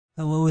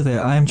Hello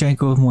there, I'm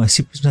GiantGrotle with more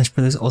Super Smash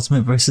Bros.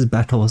 Ultimate vs.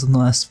 Battles. In the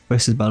last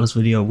vs. Battles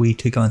video, we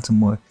took on some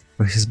more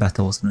vs.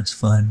 Battles and it was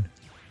fun.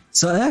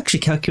 So I actually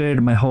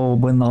calculated my whole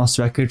win-loss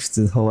record for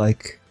the whole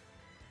 13-12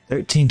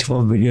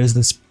 videos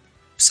this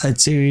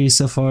side series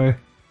so far.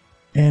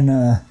 And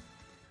I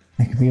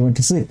could be went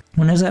to sleep.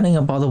 When I was adding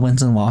up all the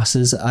wins and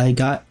losses, I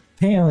got,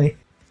 apparently,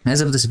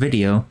 as of this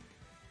video,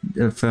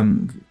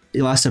 from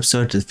the last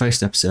episode to the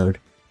first episode,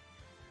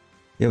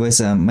 it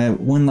was my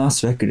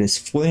win-loss record is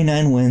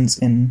 49 wins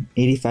and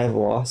 85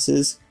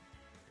 losses.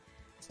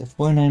 So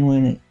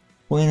 49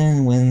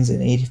 wins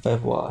and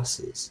 85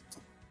 losses.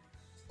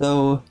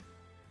 So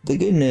the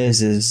good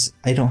news is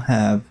I don't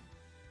have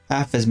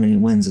half as many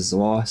wins as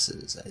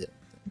losses. I don't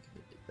think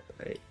I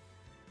did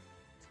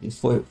that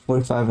right.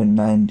 45 and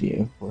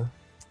 90 or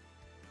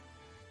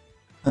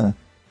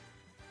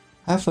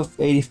half of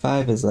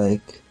 85 is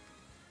like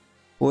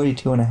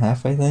 42 and a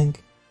half, I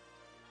think.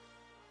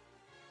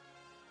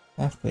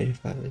 Half of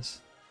 85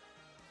 is.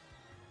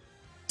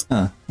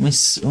 Let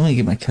me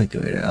get my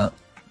calculator out.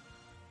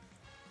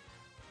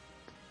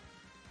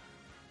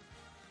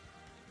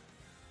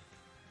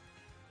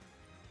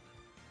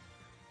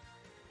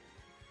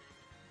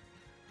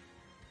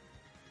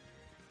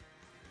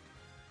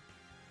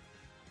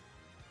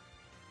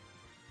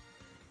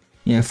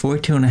 Yeah,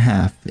 42 and a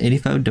half.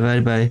 85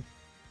 divided by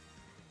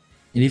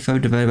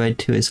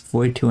 2 is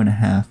 42 and a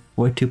half.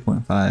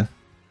 42.5.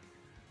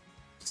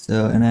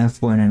 So, and I have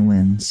 49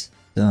 wins.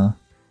 So,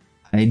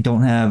 I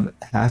don't have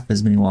half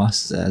as many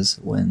losses as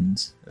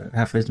wins. Or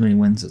half as many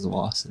wins as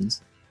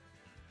losses.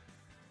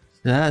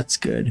 So that's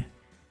good.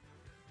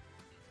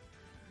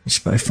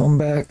 Just put my phone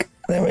back.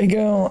 There we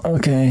go.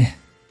 Okay.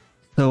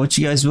 So what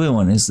you guys really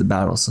want is the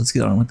battles. So let's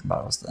get on with the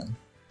battles then.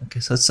 Okay,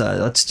 so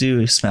let's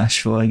do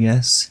Smashville, I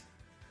guess.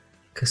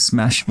 Cause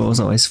Smashville is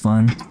always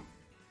fun.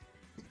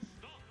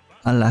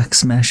 I like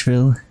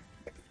Smashville.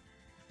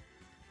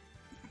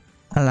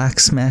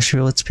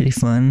 It's pretty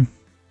fun.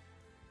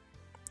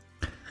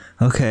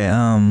 Okay,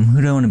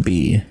 who do I want to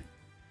be?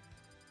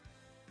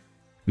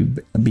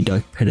 I'll be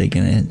Dark Pit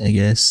again, I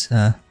guess.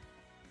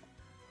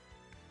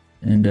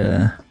 And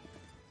I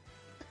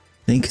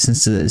think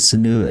since it's a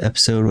new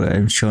episode where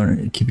I'm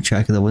keeping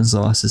track of the wins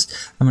and losses,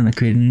 I'm gonna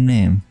create a new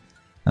name.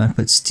 I'm gonna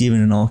put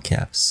Steven in all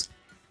caps.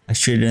 I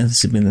sure didn't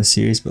this have been the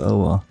series, but oh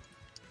well.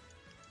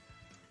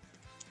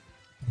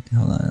 Okay,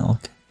 hold on, all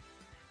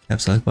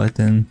caps lock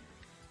button.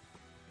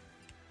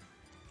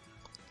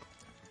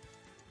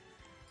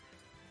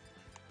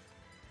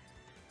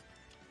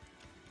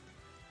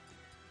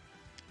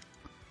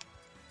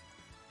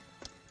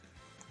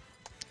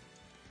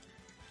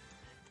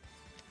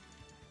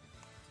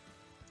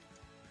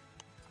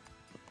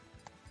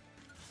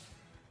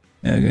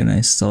 Okay,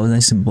 nice. It's all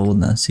nice and bold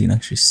now, so you can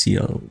actually see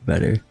a little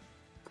better.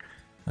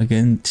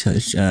 Again,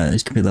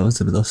 it could be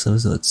levels of those, so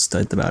let's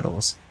start the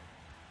battles.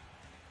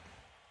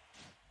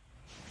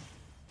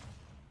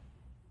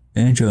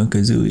 Banjo and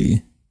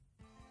Kazooie.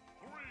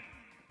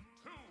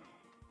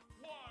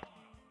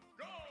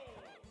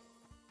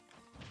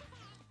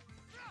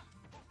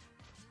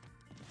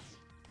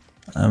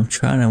 I'm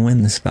trying to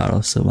win this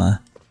battle so my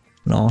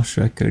loss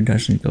record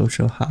doesn't go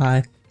so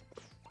high.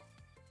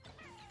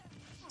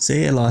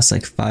 Say I lost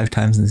like 5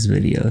 times in this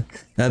video.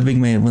 That would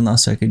bring my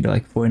win-loss record to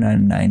like 49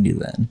 and 90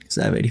 then, because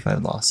I have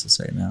 85 losses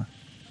right now.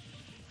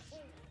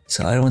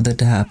 So I don't want that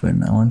to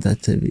happen. I want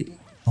that to be.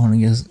 I want to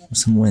get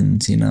some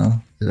wins, you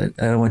know. I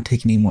don't want to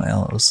take any more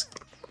L's.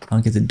 I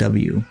want to get the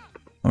W.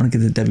 I want to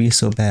get the W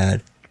so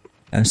bad.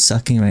 I'm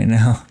sucking right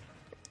now.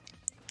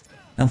 I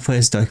don't play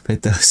as Dark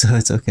Pit though, so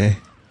it's okay.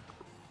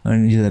 I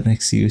don't need that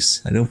next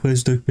use. I don't play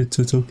as Dark Pit,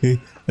 so it's okay.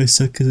 I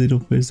suck because I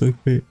don't play as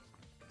Dark Pit.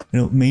 I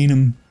don't main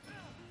him.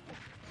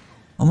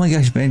 Oh my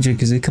gosh, Banjo,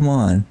 come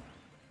on.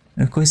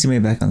 And of course he made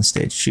it back on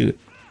stage. Shoot.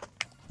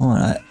 Hold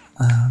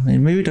on,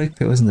 maybe Dark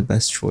Pit wasn't the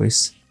best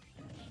choice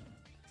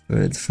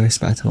for the first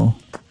battle.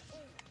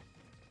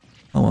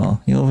 Oh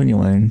well, you live and you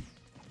learn.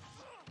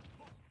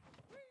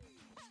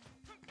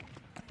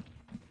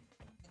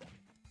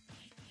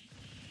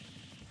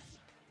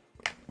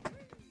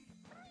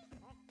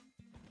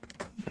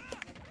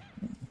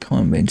 Come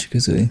on, Banjo,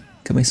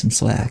 cut me some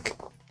slack.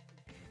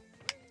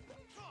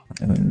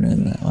 I haven't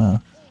read that,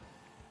 wow.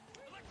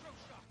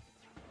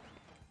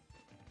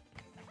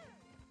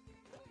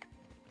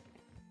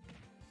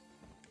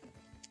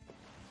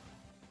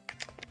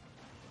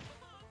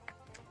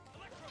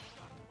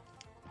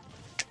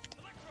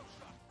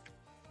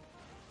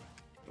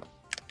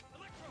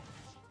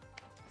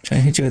 Try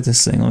to hit you with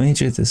this thing. Let me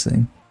hit you with this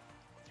thing.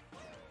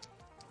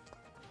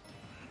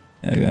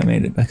 There we go, I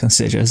made it back on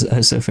stage. I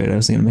was so afraid I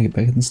was gonna make it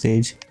back on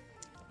stage.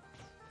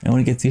 I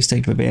want to get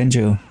 3-stacked by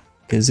Banjo.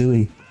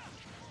 Kazooie.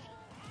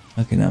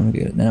 Okay, now I'm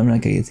good. Now I'm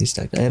not gonna get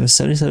 3-stacked. I have a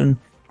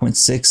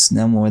 77.6,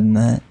 now more than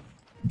that.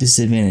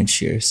 Disadvantage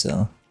here,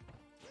 so.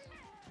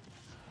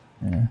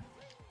 Yeah.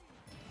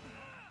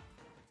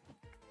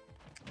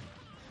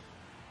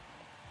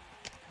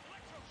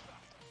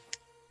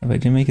 If I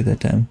didn't make it that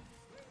time.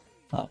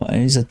 Oh, I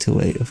used that too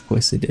late. Of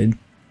course I did.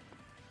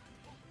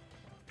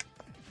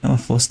 I'm a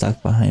full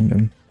stack behind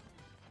him.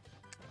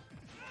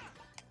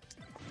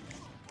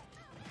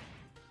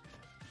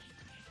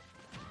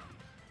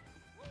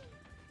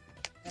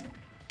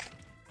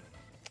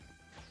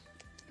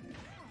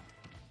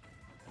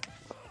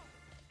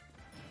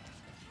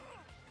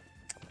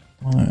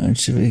 Alright,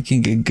 so we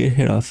can get a good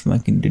hit off him. I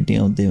can do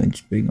deal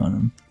damage big on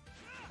him.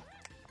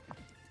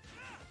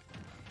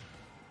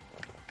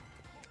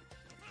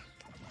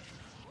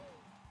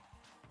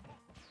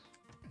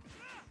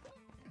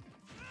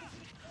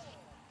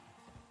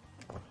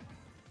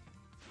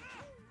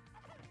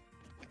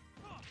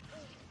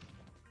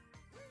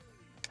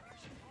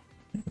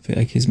 I feel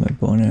like he's my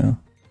bow now.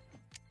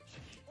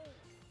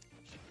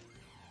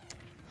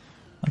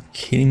 Are you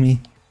kidding me?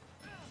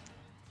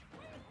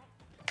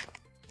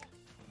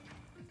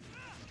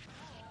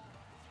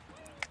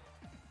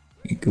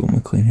 You go with my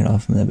clean hit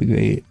off him, that'd be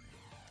great.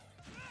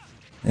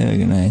 There we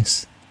go,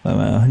 nice. I'm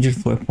at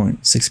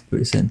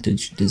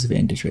 104.6%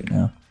 disadvantage right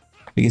now.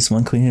 If he gets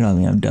one clean hit on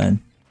me, I'm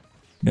done.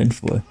 Done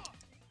for.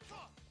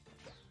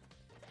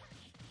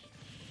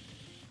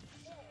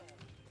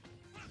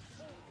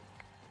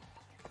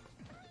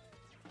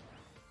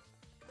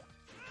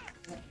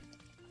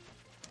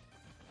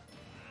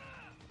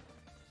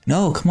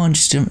 No, come on,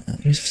 just jump.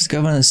 Just go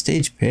on the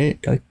stage,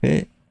 Pit. Dark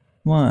Pit.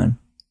 Come on.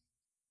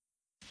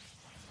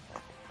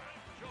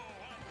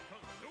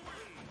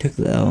 Took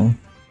the L.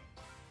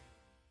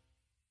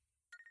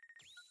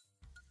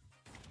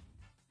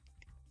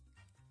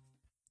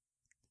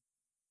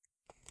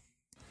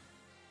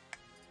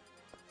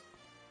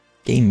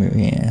 Gamer,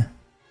 yeah.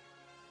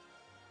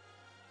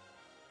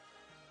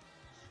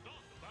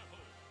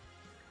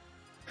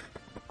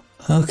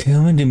 Okay,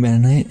 I'm gonna do Meta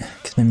Knight,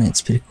 because Meta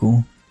Knight's pretty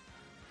cool.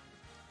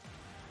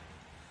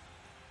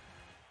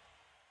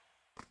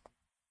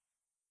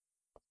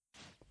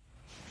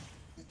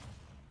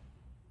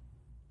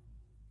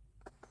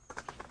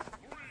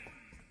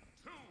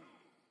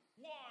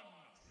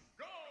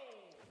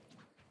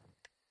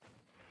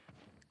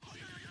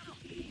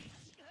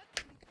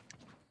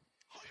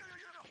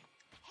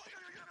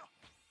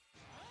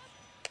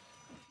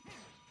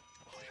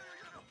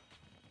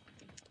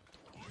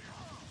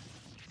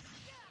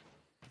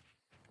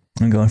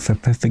 I'm going for a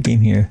perfect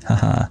game here,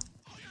 haha.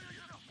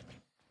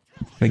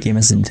 Perfect game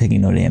isn't taking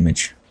no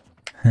damage.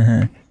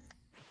 So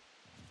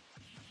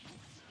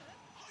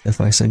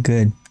far so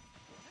good.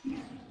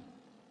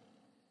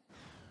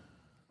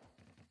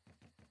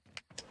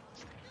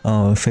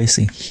 Oh, we're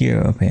facing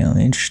Hero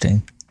apparently,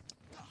 interesting.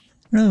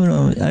 I don't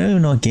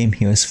even know what game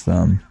he was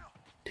from,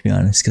 to be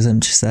honest, because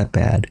I'm just that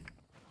bad.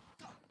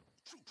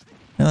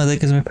 No, I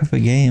think it's my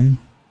perfect game.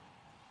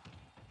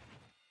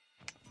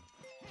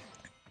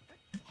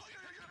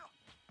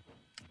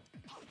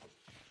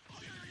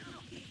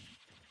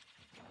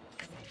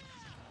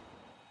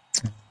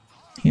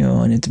 You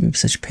know, I need to be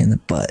such a pain in the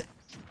butt.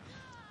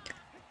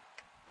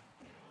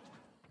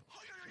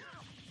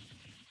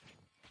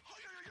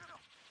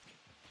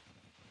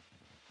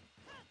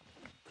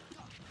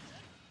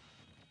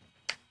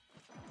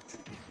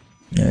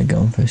 Yeah,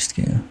 going first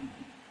game.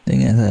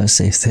 Dang it, I thought I was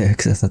safe there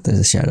because I thought there was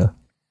a shadow.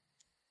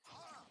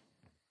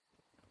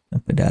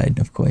 Nope, I died,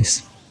 of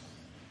course.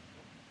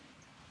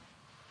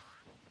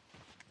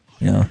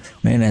 You know,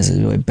 man has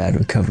a really bad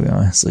recovery,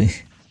 honestly.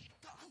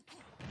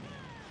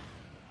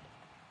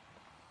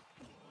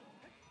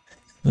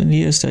 When do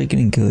you start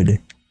getting good?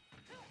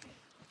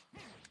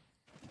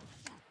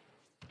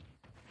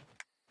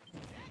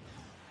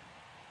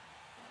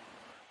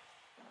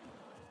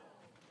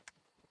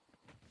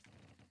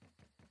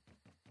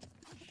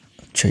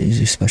 Try to use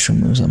your special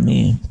moves on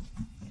me.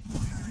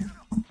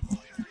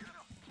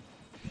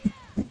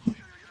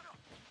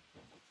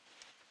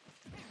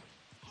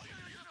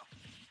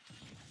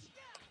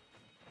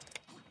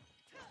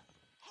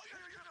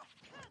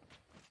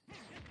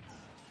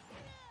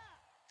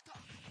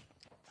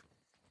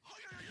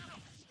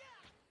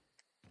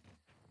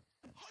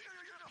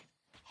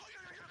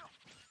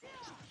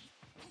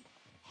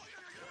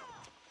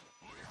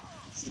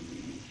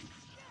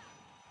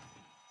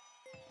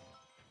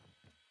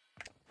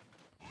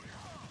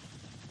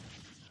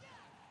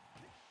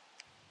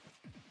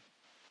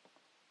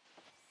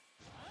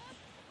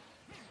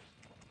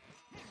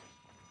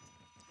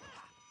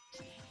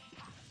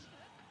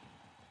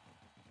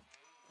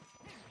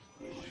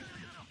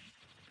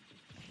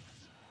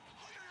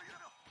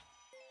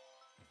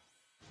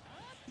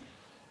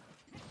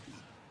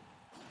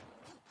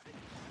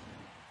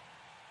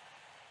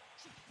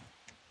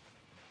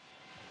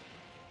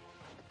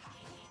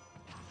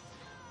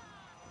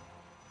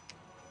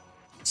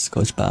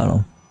 Scotch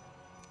battle.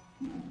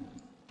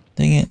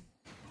 Dang it.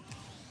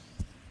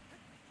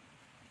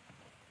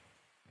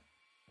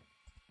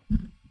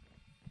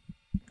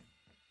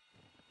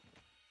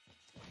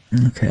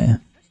 Okay.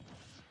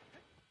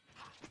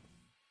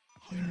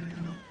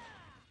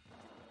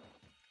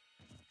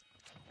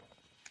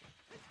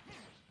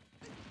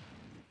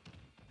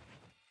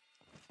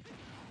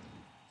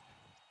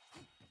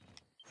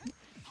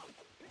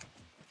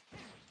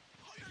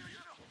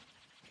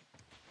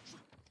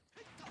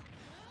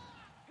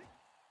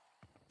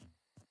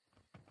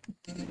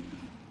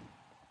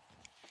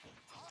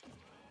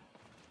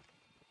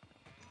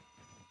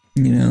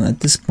 You know, at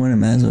this point I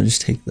might as well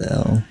just take the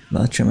L.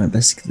 But I'll try my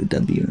best to get the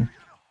W.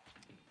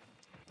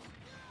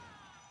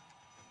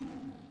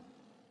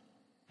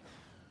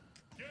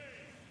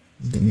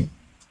 Dang it.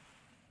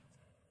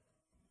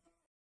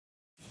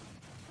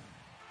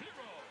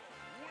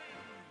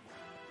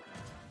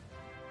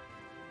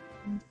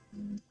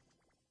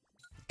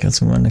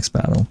 Let's move on next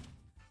battle.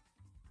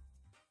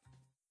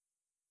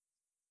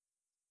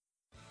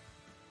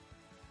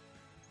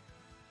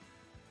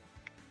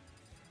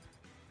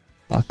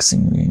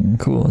 Boxing ring.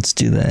 Cool, let's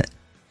do that.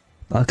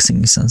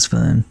 Boxing sounds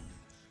fun.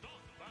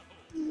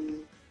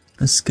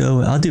 Let's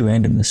go. I'll do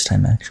random this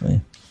time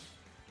actually.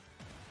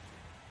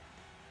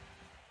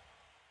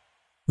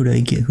 Who do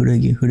I get? Who do I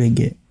get? Who do I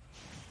get?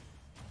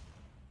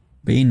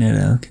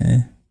 Bayonetta,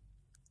 okay.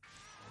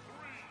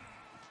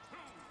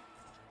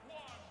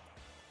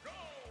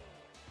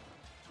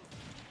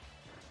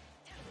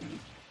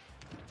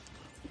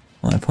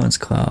 My opponent's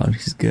Cloud,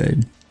 he's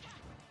good.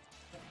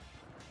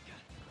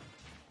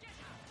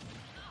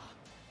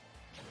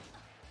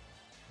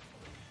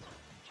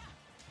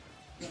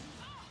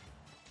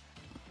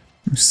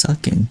 I'm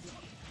sucking.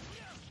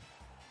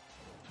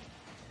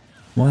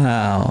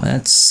 Wow,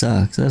 that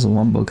sucks. That's a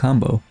wombo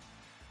combo.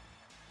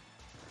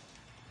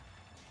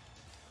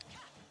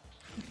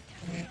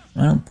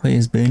 I don't play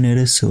as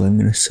Bayonetta, so I'm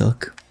gonna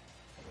suck.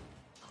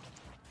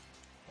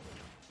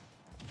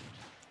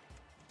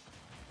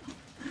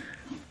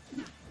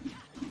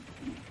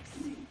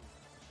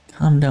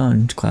 Calm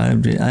down,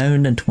 Cloud. I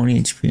haven't done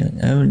 20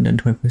 HP. I haven't done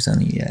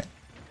 20% yet.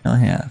 No, I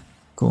have.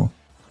 Cool.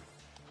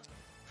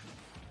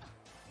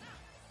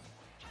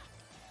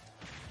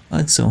 Oh,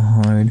 it's so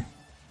hard.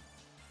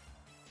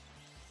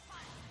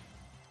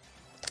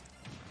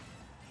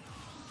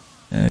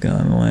 There we go.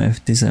 I'm only at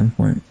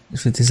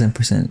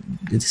 57%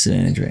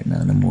 disadvantage right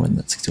now. No more than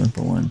that.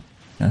 61.1.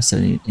 Now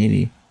 70,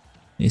 80,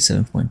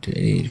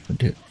 87.2,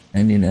 88.2,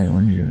 99,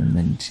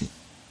 192.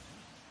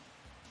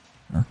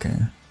 Okay.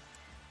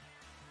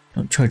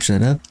 Don't charge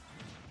that up.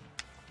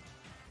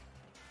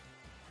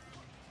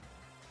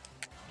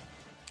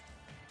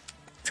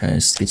 Try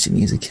to get you an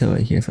easy kill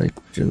right here if I hit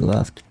you to the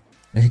left.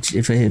 If I hit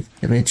you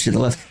to the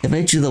left. If I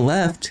hit you to the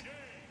left!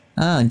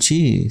 Ah,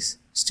 jeez.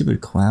 Stupid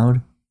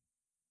Cloud.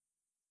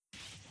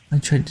 I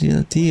tried to do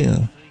that to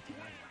you.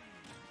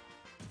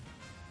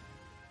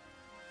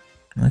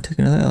 I took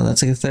another L.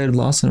 That's like a third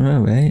loss in a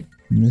row, right?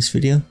 In this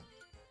video.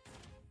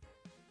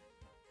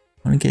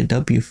 I want to get a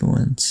W for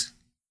once.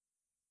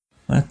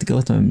 I have to go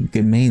with my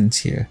good mains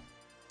here.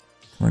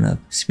 Coming up,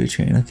 Spear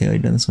Train. Okay,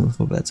 I've done this one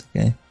before, but that's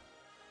okay.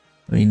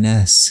 I mean,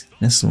 Ness.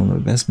 Ness is one of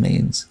my best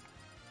mains.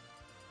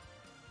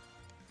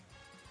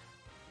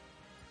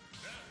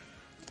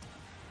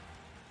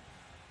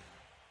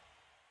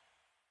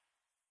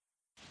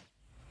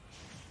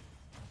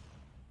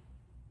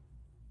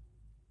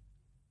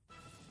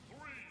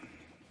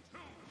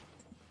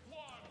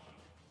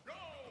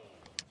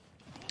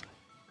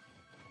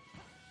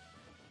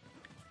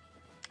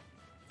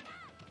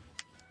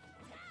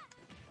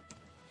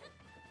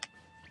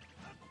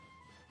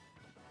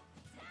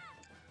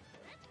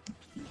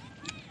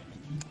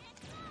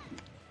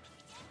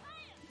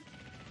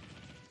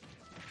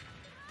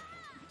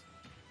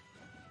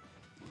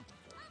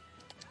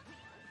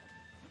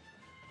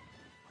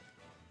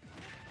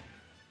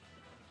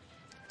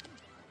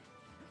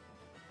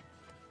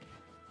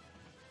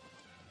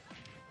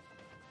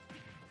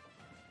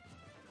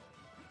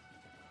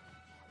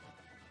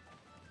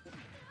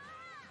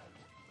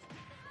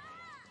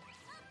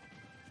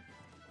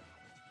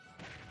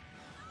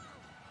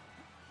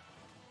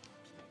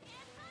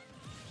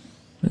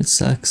 It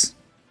sucks.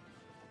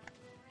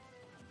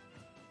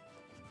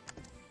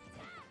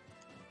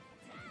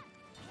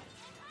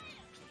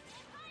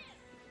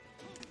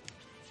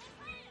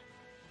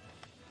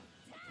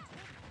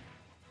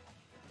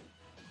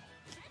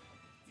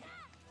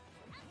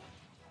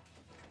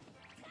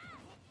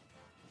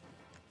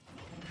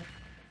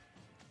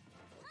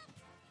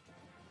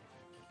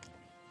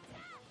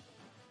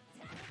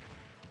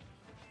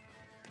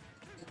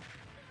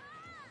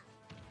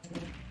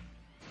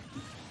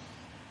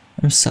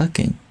 I'm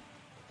sucking.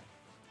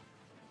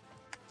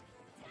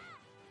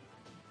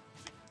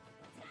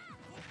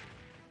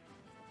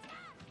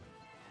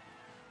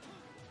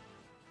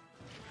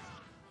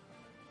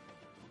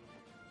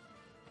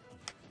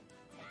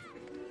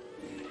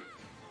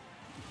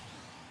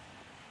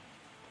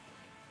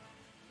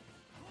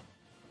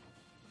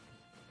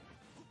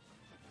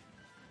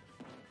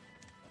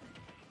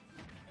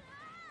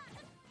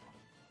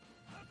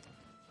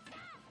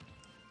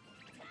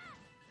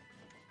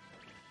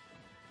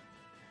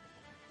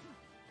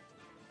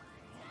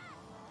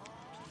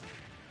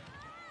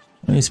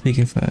 Let me speak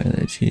of fire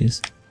there,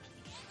 jeez.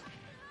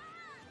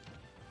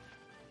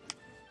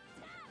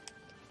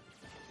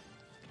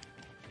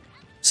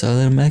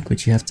 Solid mech,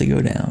 but you have to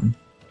go down.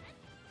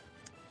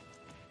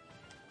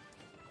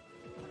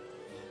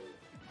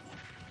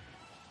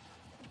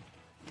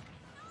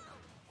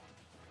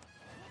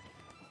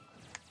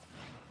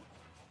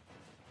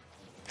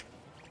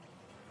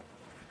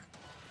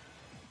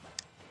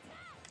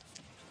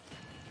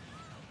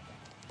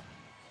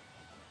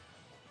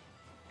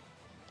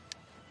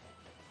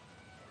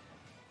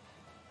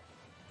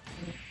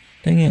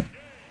 Dang it.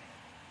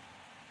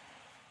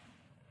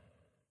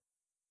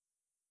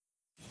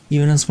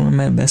 Even as one of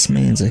my best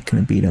mains, I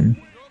couldn't beat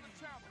him.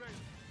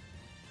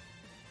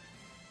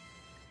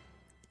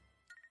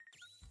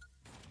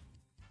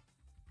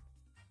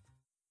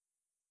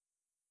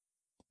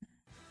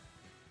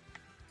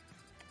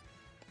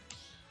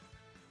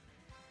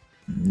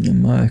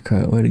 Mario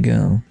Kart, way to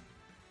go.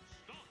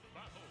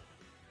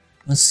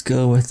 Let's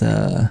go with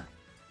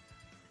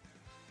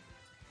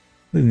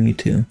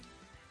Mewtwo.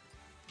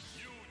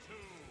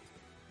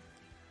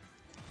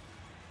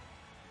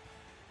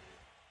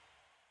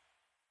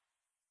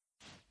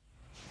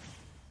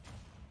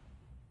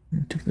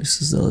 Mewtwo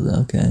versus Zelda,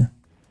 okay.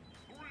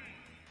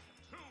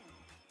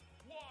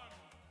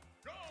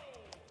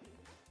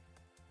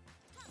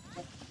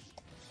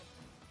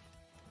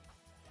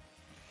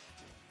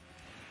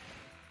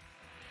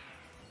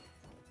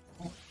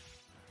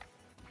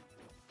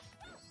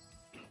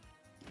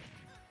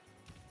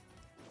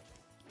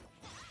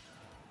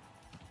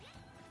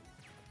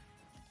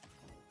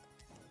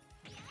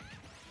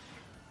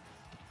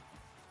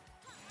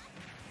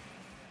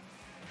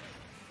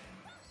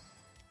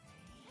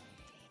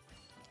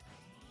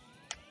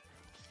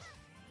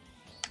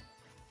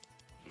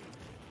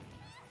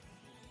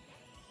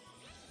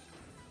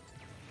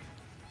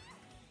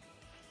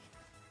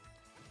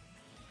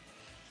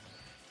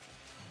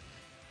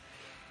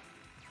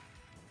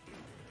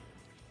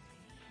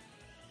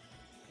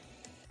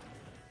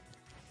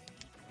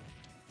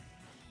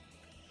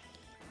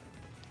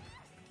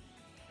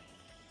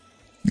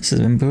 This has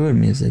been bird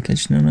music, I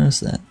just didn't notice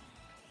that.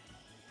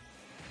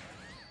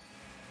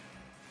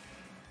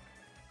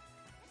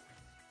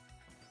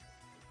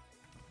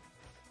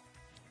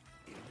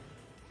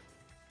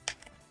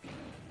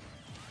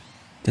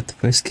 Got the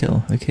first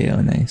kill, okay,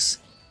 oh nice.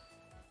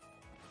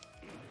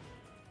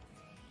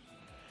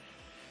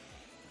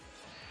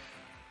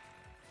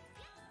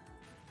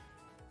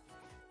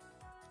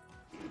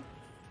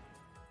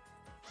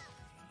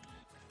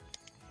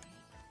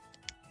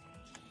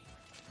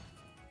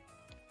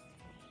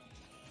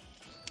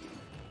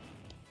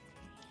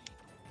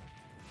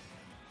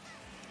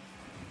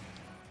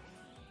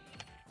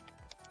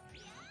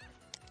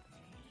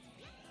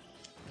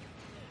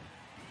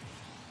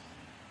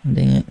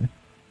 Dang it.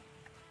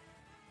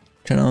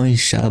 Trying to always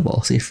shadow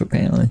ball safe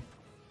apparently.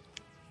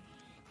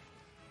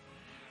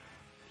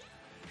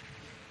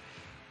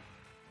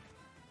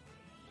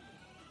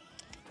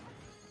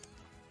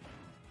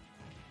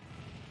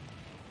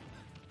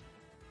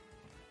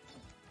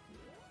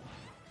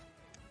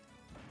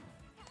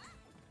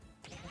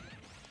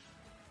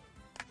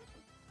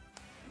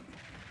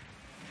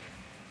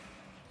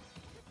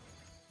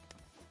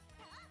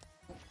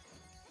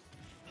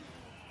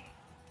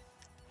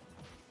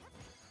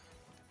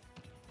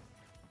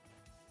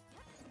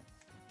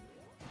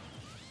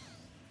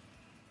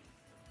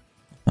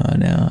 Oh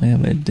no, I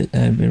have an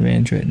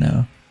advantage right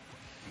now.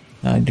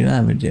 No, I do not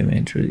have an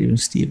advantage with even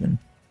Steven.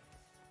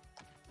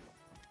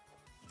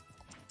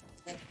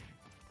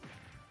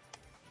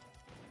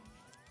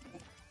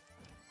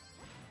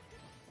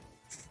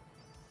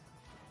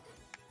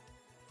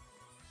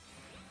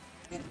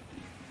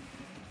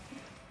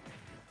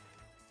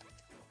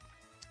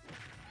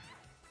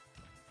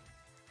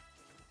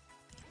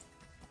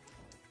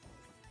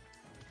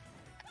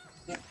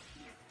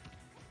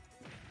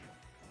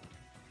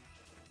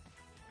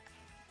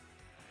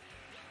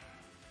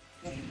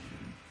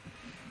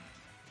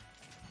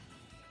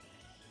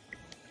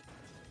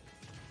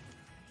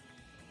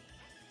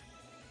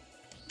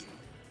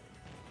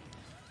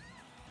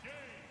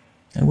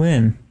 I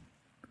win.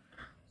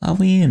 I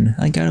win.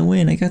 I gotta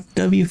win. I got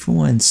the W for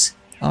once.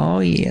 Oh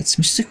yeah, it's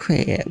Mr.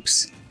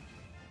 Krabs.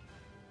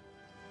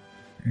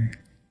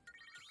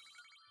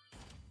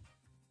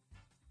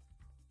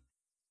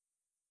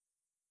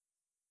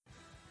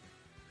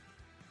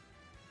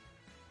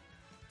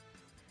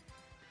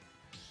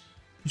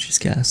 Just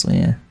Castle,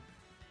 yeah.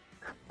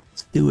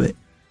 Let's do it.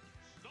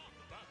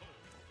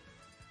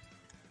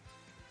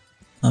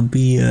 I'll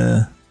be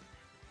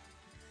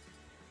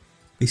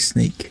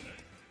Snake.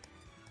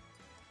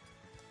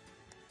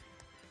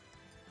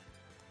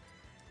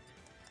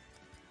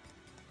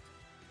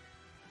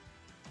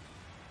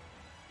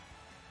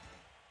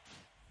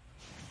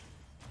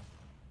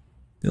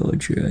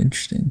 Villager,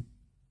 interesting.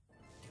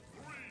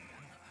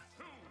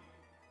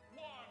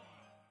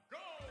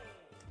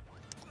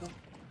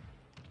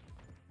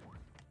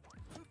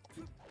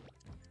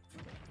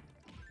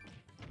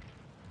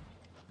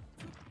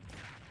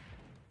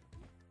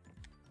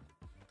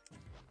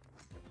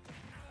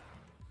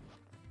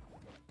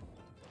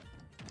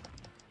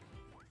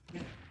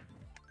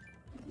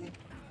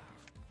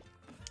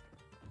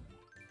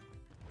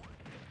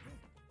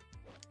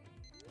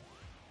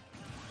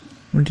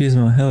 I'm gonna use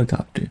my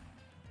helicopter.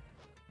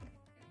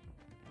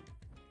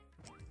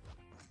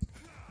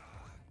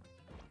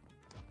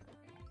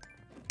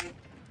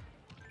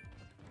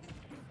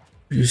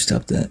 Would you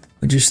stop that?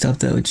 Would you stop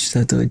that? Would you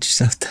stop that? Would you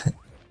stop that?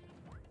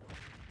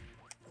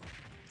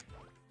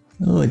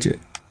 Oh, would you?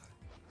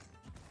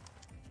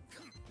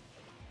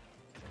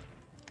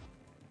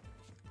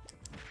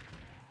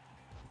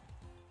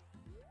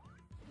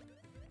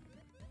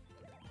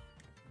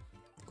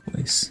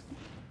 twice.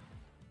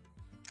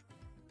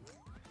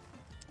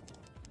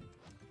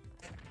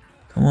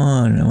 Come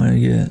on, I want to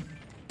get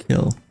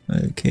kill.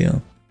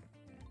 Kill.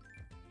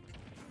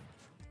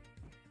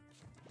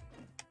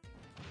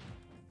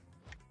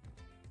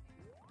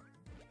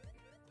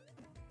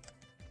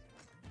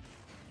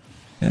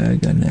 There we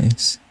go,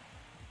 nice.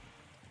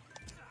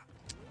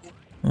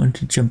 I want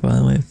to jump all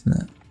the way from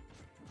that.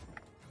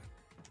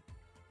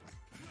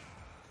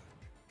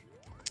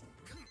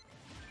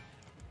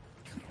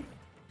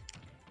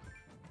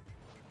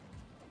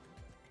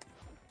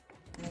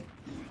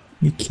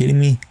 You kidding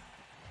me?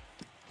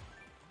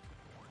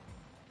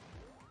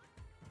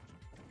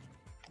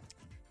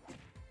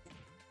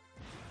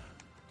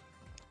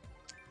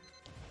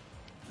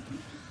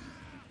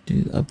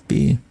 Dude, up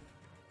B.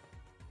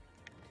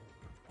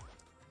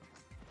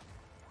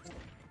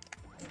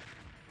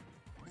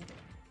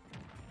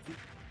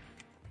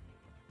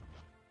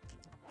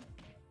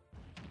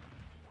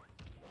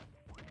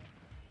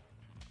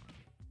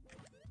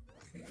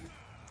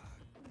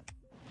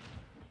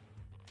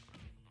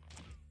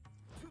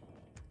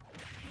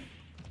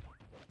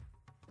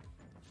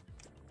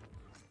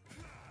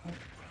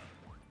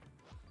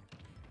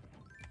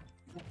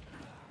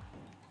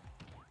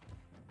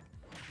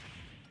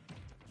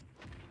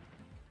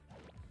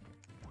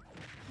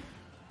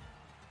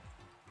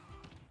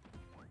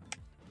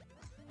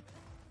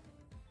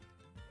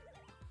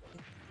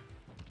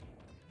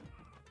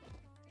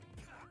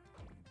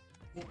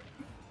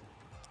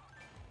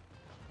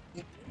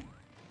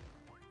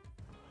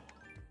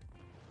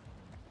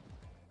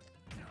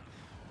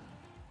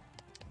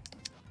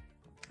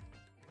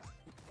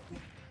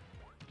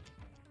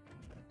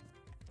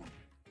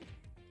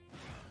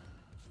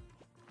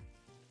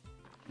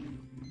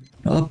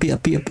 Up,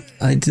 up, up.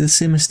 I did the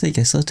same mistake.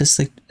 I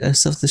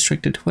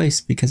self-destructed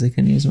twice because I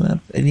couldn't use my up.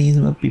 I didn't use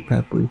my up B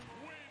properly.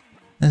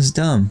 That's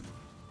dumb.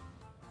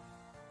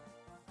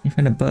 You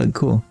found a bug,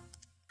 cool.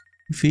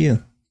 Good for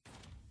you.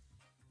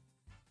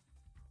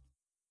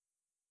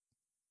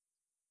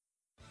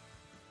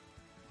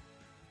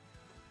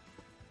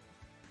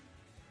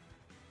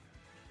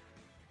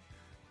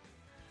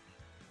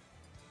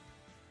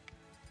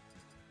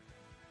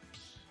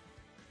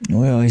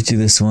 We always do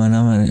this one.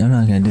 I'm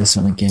not gonna do this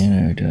one again,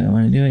 or do I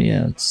want to do it?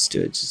 Yeah, let's just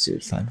do it. Just do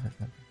it. Fine.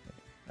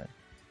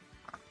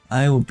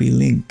 I will be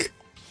Link.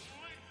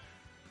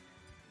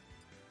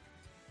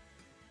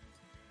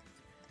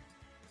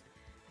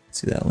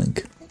 See that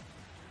Link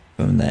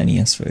from the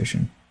NES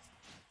version.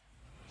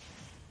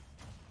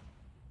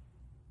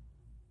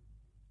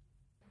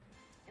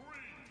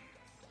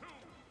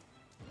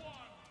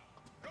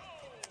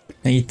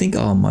 Now you'd think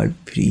all mud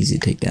would be pretty easy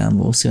to take down,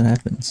 but we'll see what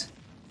happens.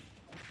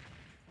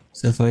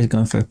 So far he's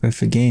going for a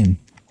perfect game.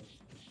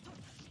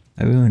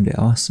 I ruined it,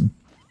 awesome.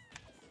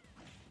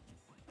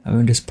 I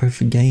ruined this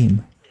perfect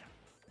game.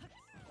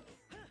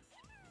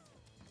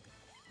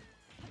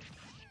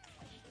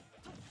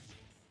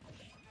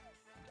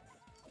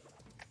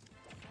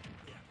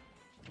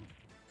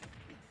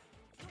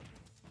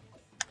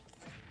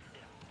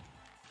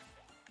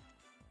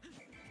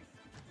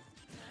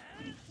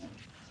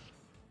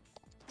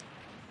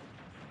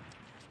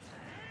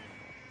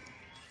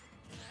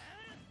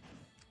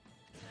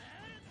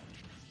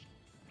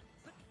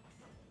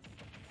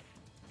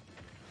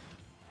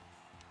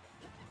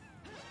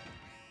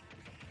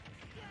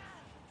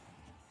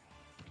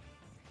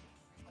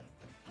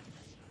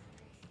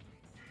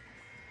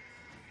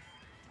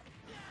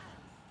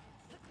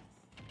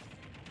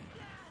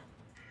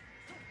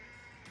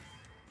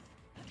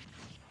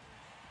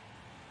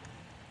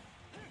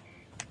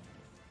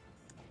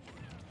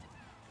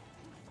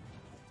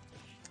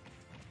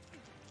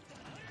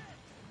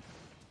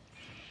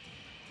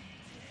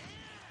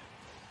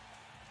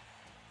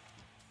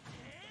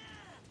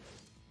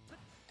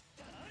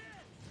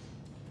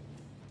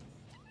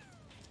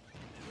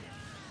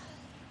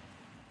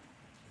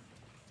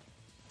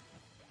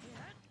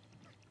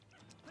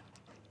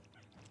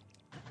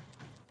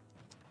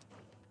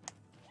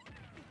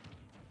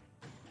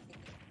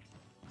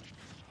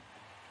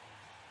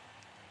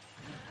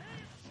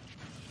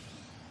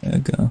 There we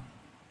go.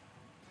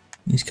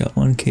 He's got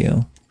 1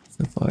 KO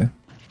so far.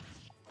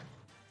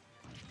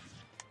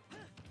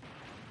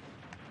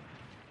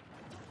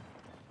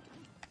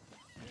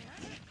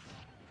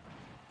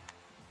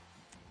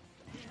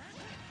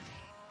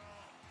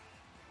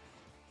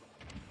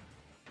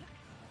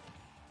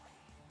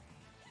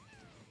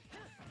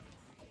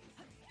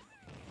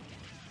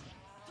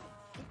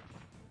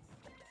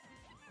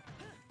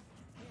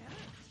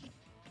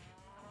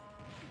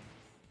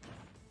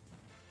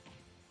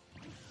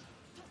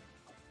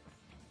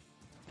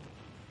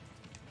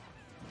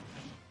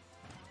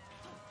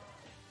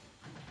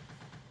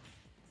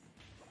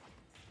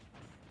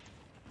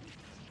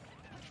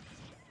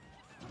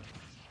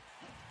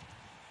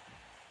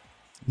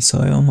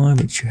 Sorry, Omar,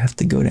 but you have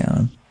to go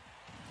down.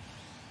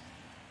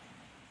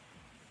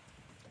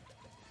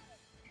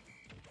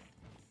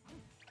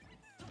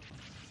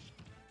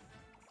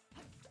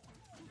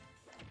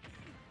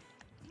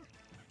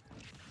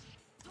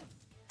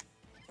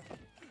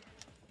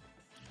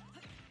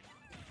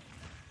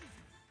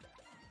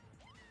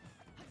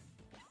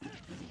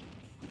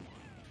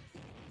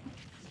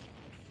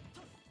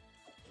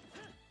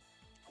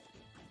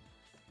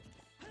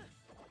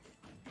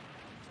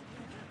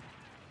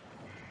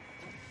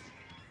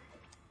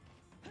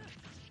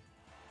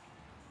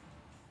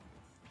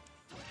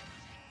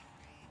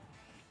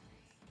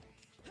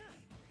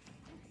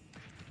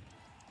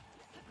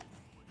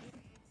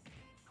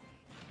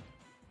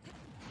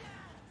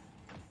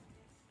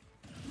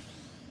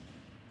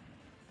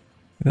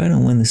 If I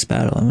don't win this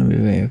battle, I'm gonna be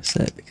very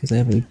upset because I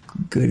have a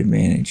good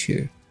advantage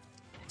here.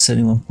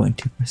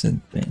 71.2%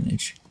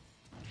 advantage.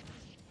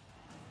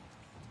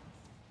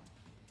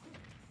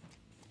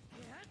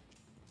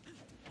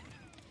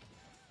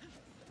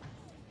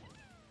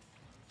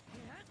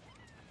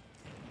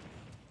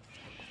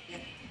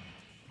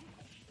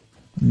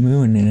 I'm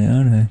ruining it,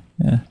 aren't I?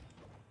 Yeah.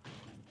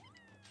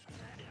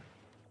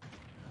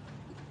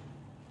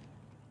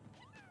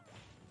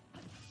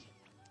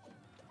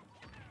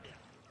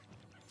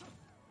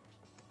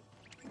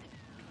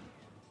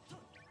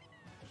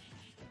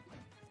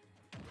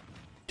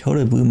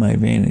 Totally blew my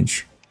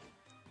advantage.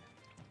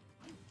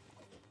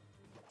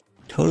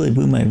 Totally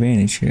blew my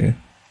advantage here.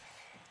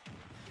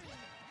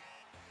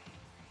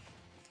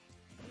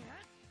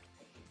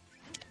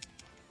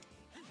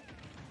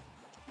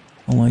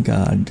 Oh my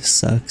god, this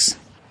sucks.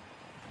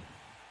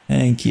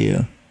 Thank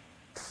you.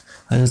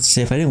 I was about to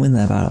say, if I didn't win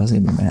that battle, I was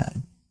gonna be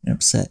mad and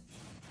upset.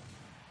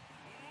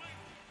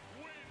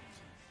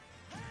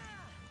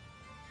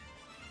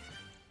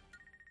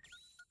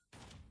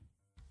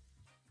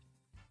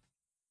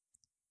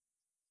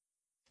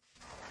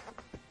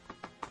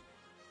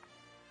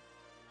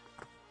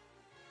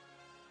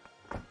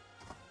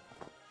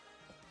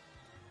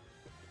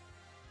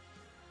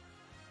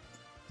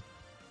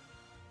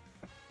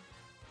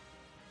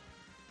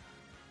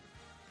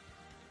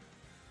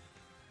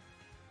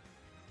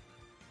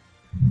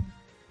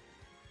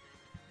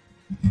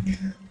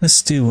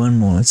 Let's do one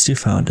more. Let's do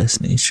Final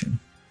Destination.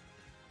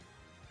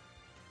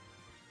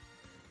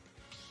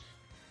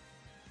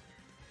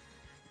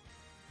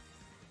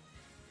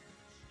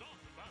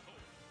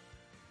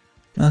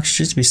 Actually,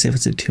 just to be safe,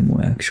 let's do two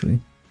more actually.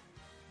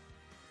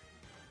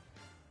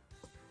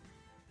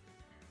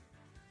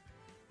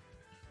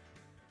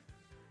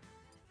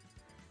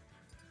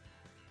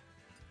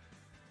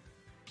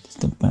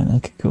 Stop by.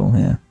 Okay, cool.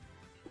 Yeah.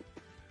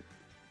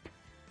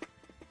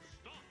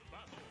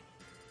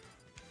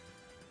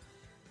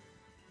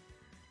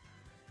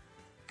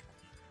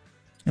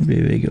 That'd be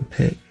a really good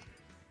pick.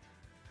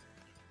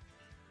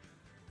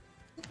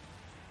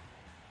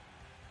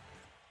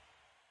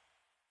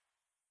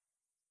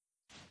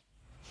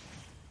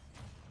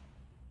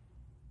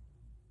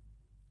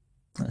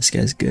 This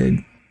guy's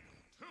good.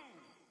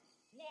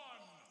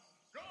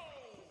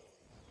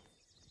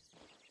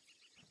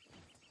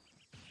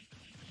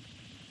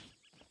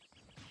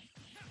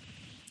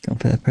 Don't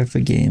play that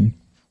perfect game.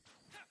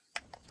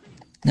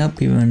 Nope,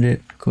 he ruined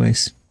it, of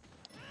course.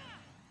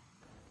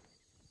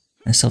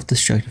 I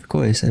self-destruct, of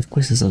course. I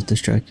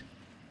self-destruct.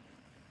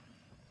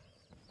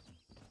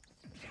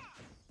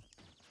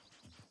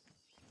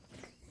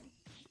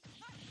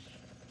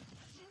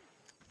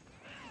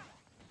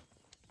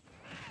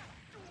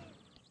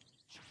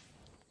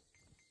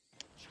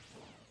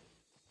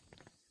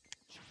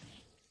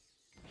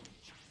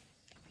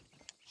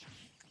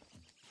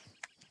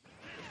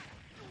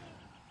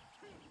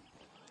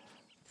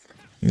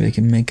 Maybe I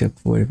can make up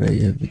for it if I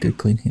have a good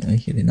clean hit. I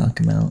can knock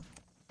him out.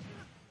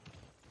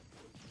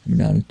 I'm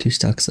down to 2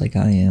 stocks like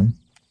I am.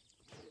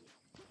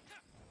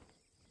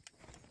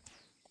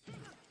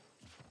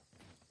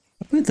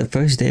 I played the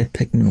first day of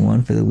Pikmin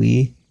 1 for the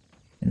Wii,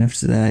 and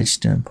after that I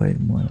just didn't play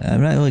it more.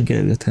 I'm not really good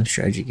at real-time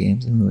strategy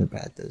games. I'm really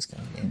bad at those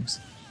kind of games.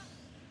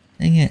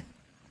 Dang it.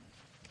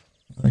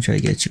 I'm gonna try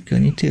to get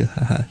you too.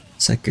 Haha,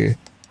 sucker.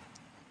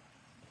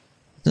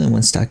 There's only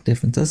 1 stock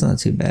difference. That's not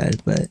too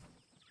bad, but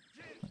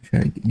I'll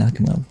try to knock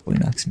him out before he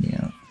knocks me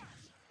out.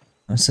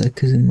 I'm sorry,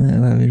 because I'm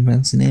having to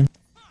pronounce the name.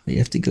 But you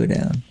have to go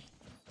down.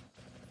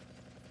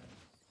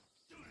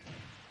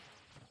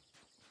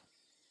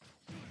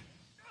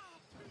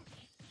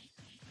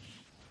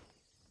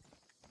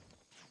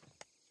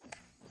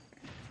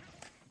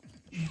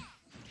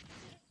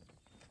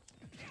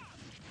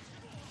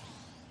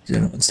 I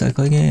don't want to stack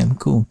like I am.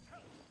 Cool.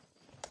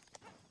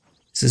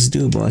 This is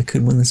doable. I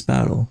could win this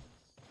battle.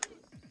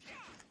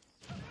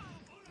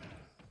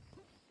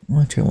 I'm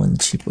gonna try one the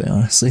cheap way,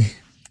 honestly.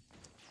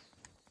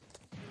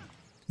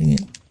 Dang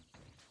it.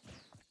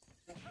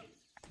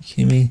 You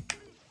kidding me?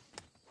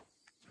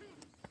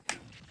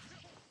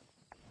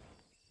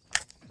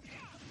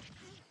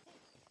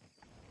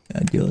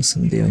 Gotta deal with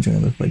some damage on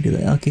it if I do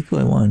that. Okay, cool,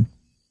 I won.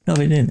 No,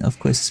 I didn't. Of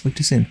course, I spoke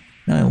too soon.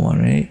 Now I won,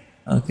 right?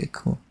 Okay,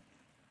 cool.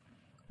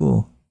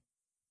 Cool.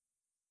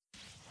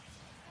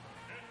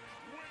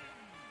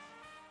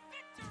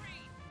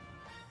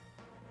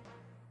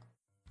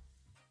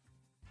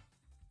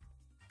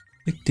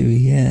 Victory,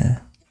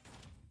 yeah.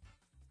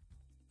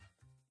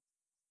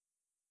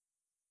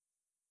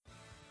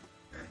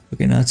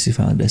 Okay, now let's see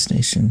Final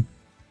Destination.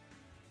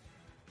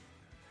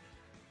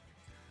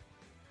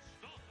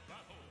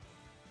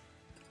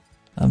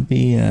 I'll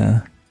be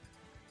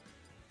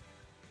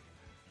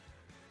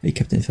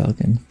Captain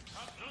Falcon.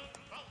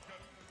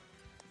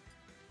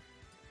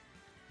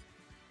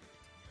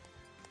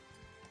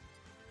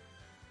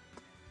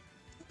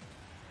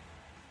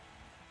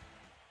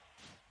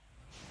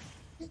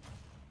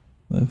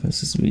 What if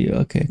this video?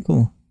 Okay,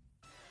 cool.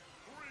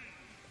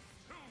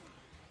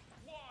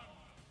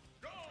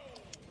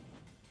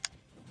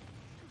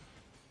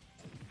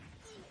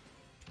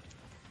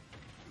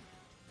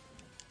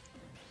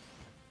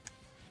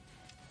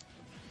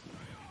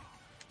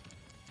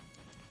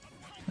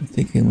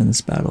 think I can win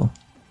this battle.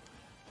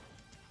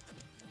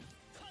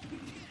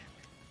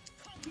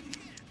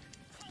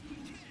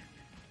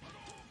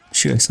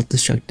 Sure, I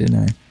self-destruct,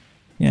 didn't I?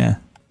 Yeah.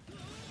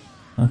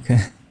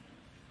 Okay.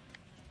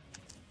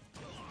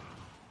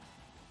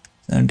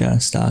 I'm down to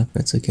stock, but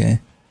that's okay.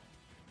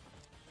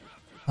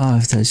 Oh,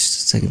 if that was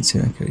just a second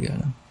sooner, I could've got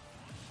him.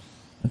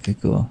 Okay,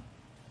 cool.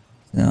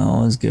 No,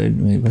 all is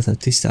good. We both have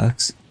 2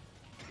 stocks.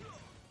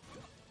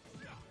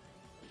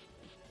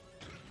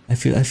 I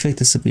feel like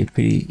this will be a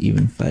pretty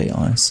even fight,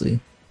 honestly.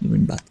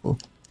 Even battle.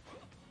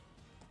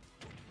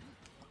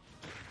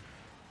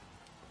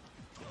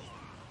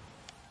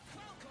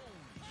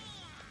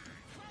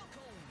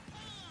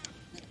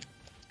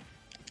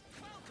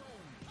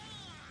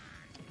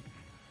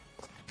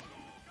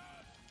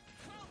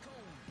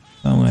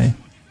 No way.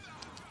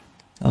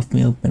 Off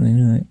me open, I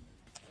knew it.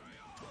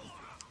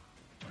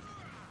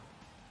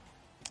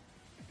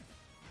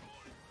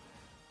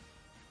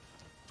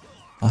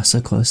 Oh,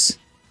 so close.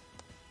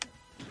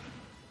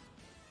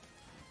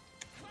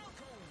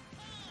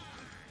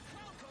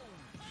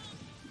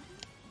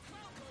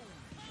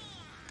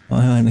 Oh,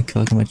 I want to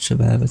kill how much so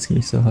bad, it's gonna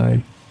be so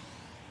hard.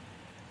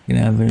 You're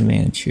gonna have an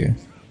advantage here.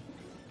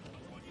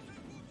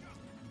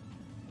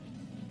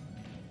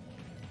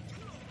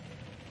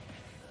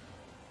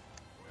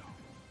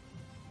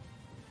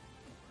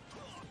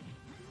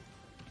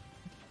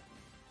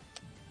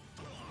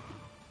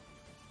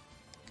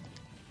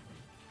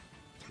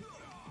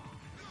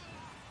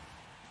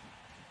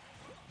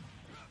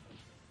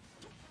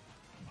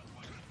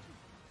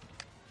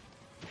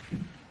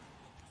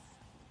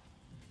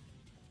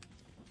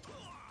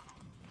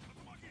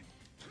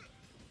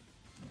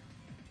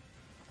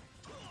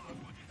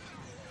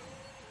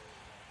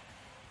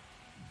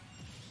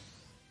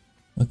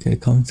 Okay,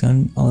 calm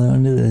down all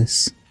onto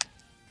this.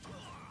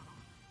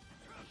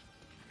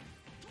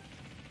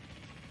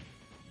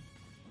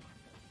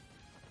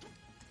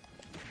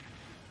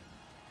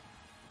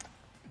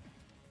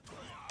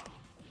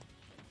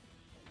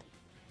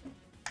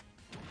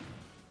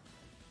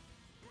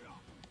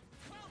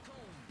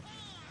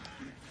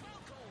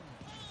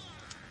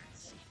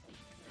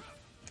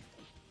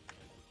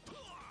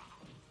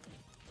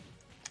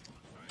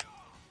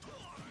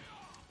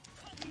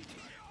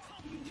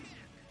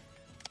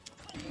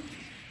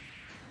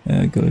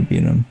 Go and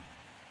beat him.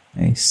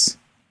 Nice.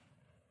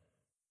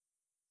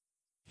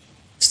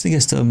 Just think I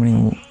still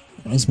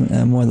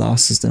have more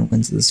losses than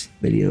wins in this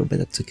video, but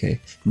that's okay.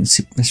 In the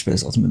Super Smash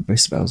Bros. Ultimate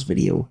Versus Battles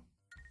video.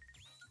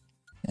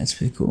 That's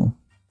pretty cool.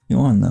 You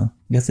won though.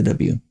 You got the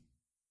W.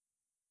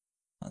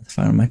 The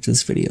final match of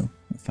this video.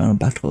 The final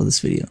battle of this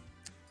video.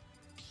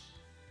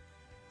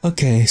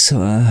 Okay, so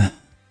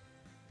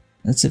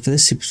that's it for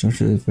this Super Smash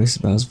Bros. Versus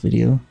Battles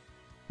video.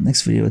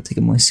 Next video I'll take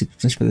a more Super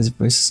Smash Bros.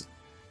 Versus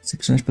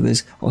Super Smash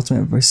Bros.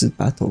 Ultimate versus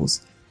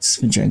Battles. This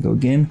has been GiantGrotle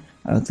again.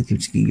 I would like to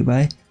give you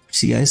goodbye.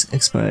 See you guys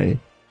next by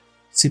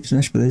Super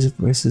Smash Bros.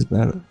 Versus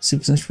Battle.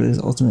 Super Smash Bros.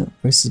 Ultimate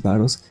versus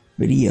Battles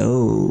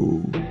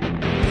video.